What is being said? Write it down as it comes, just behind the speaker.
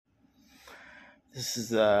This is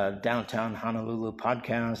the Downtown Honolulu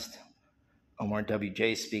podcast. Omar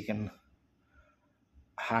WJ speaking.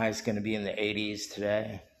 High is going to be in the 80s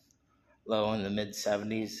today, low in the mid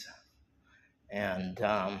 70s. And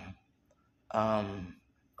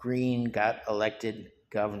Green got elected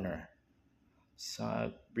governor. So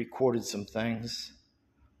I recorded some things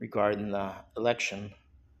regarding the election,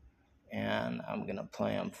 and I'm going to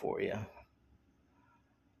play them for you.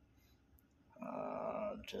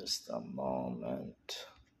 Just a moment.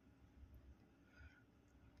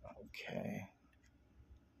 Okay.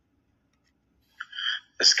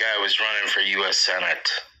 This guy was running for U.S. Senate,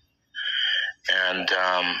 and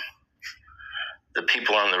the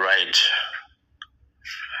people on the right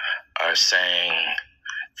are saying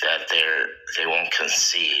that they won't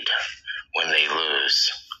concede when they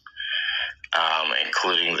lose,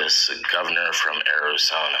 including this governor from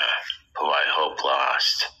Arizona, who I hope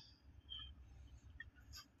lost.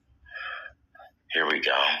 Here we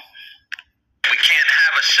go. We can't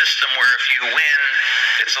have a system where if you win,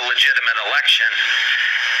 it's a legitimate election,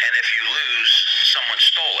 and if you lose, someone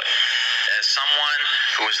stole it. As someone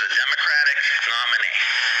who was the Democratic nominee,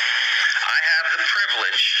 I have the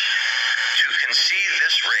privilege to concede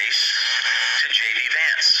this race to J.D.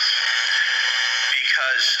 Vance,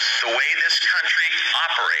 because the way this country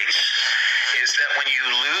operates is that when you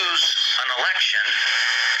lose an election,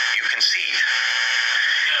 you concede,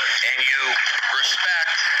 and you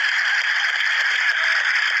respect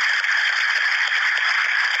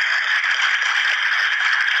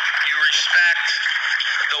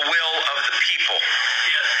the will of the people,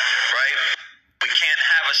 right? We can't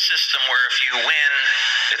have a system where if you win,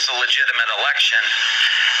 it's a legitimate election,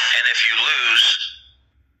 and if you lose,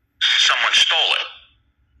 someone stole it.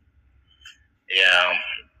 Yeah.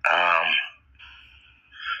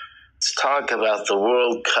 Let's talk about the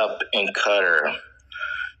World Cup in Qatar.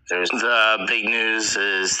 The big news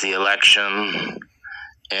is the election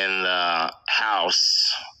in the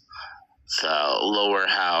House, the lower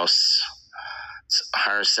house. It's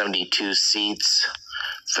 172 seats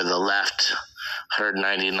for the left,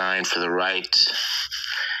 199 for the right.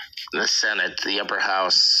 The Senate, the upper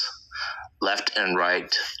house, left and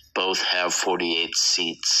right, both have 48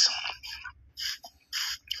 seats.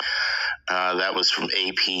 That was from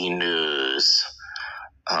AP News.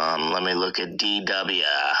 Let me look at DW.com.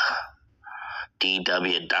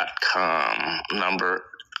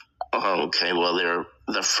 They're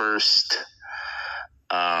the first.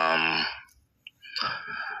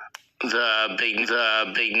 The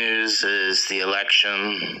big news is the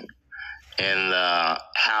election in the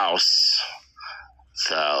House,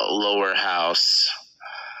 the lower house.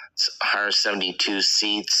 It's 172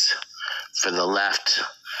 seats for the left,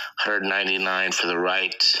 199 for the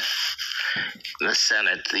right. The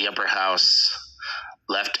Senate, the upper house,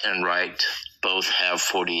 left and right, both have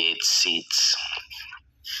 48 seats.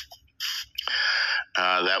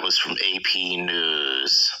 That was from AP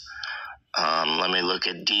News. Let me look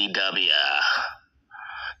at DW.com.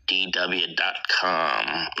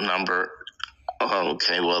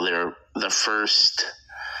 They're the first,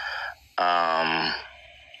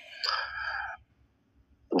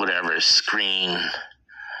 screen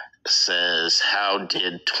says, how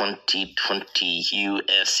did 2020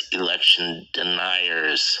 U.S. election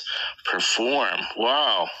deniers perform?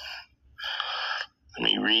 Wow. Let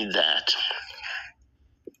me read that.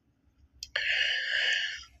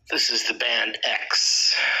 This is the band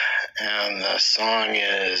X, and the song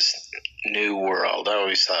is New World. I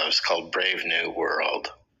always thought it was called Brave New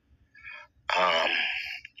World. I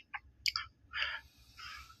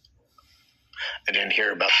didn't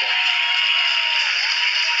hear about that.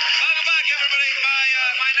 Welcome back, everybody.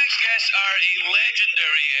 My next guests are a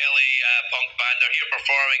legendary LA punk band. They're here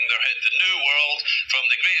performing their hit, The New World, from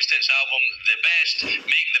the greatest hits album, The Best,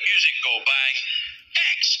 Make the Music Go Bang.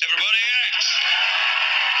 X, everybody, X.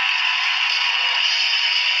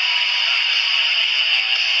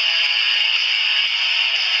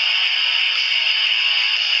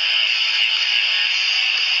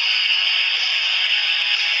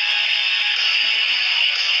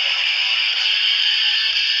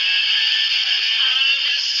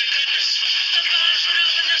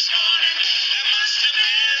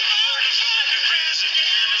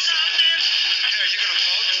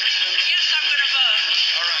 Yes, I'm going to vote.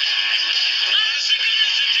 All right.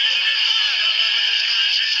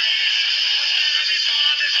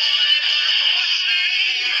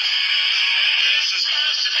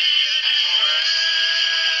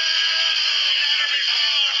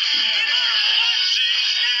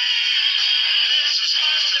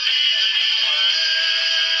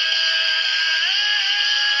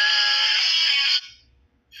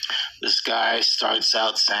 this guy starts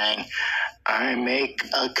out saying, I make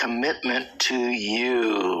a commitment to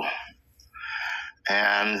you.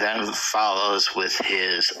 And then follows with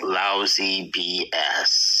his lousy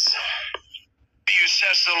BS. You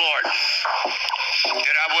says the Lord,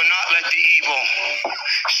 that I will not let the evil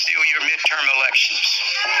steal your midterm elections.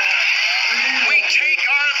 We take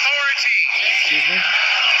our authority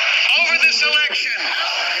over this election.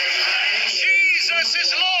 Jesus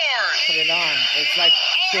is Lord. Put it on. It's like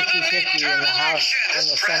 50-50 in the House and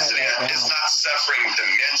the Senate right now. Is not suffering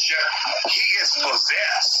dementia. He is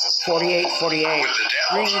possessed. 48-48.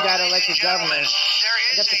 Green got elected governor.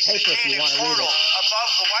 I got the paper if you want to read it.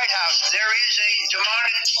 Above the White House, there is a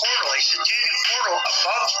demonic portal, a satanic portal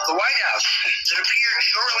above the White House that appeared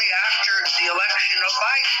shortly after the election of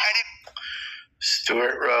Biden.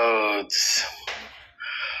 Stewart Rhodes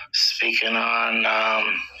speaking on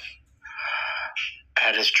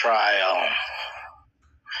at his trial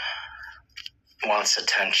wants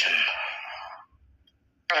attention.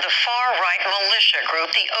 The far-right militia group,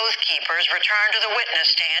 the Oath Keepers, returned to the witness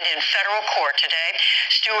stand in federal court today.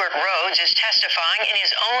 Stewart Rhodes is testifying in his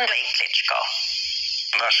own Klitschko.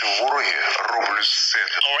 Our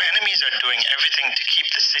enemies are doing everything to keep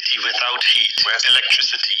the city without heat,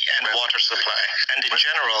 electricity, and water supply. And in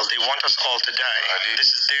general, they want us all to die.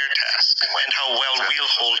 This is their task. And how well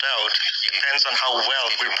we'll hold out depends on how well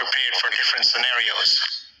we're prepared for different scenarios.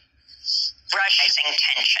 Rising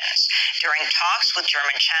tensions. During talks with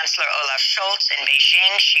German Chancellor Olaf Scholz in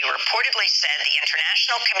Beijing, she reportedly said the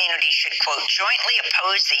international community should, quote, jointly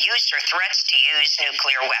oppose the use or threats to use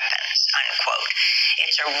nuclear weapons, unquote.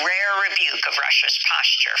 It's a rare rebuke of Russia's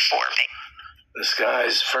posture for Beijing. This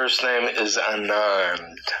guy's first name is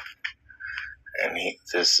Anand. And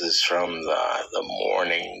this is from the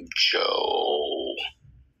Morning Joe.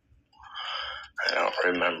 I don't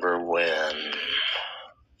remember when.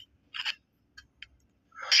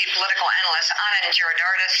 Political analyst Anand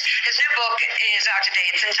Giridharadas. His new book is out today.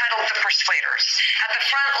 It's entitled The Persuaders. At the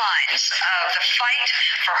front lines of the fight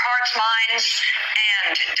for hearts, minds,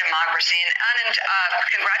 and democracy. And Anand,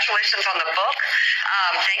 congratulations on the book.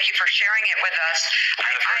 Thank you for sharing it with us.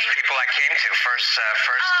 You're the first people I came to. First stop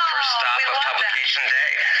of publication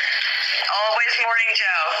day. Always Morning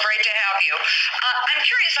Joe. Great to have you. I'm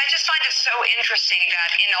curious. I just find it so interesting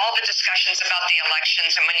that in all the discussions about the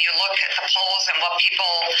elections and when you look at the polls and what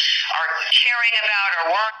people are caring about or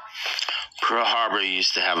work. Pearl Harbor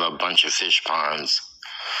used to have a bunch of fish ponds.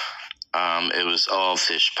 It was all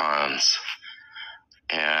fish ponds.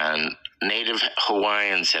 And native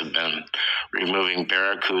Hawaiians have been removing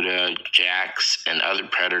barracuda, jacks, and other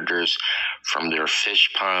predators from their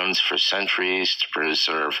fish ponds for centuries to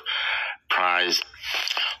preserve prized.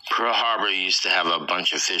 Pearl Harbor used to have a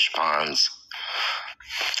bunch of fish ponds.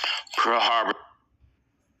 Pearl Harbor.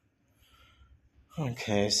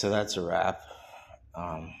 Okay, so that's a wrap.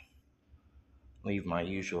 Leave my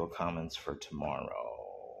usual comments for tomorrow.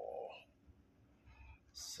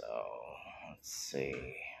 So, let's see.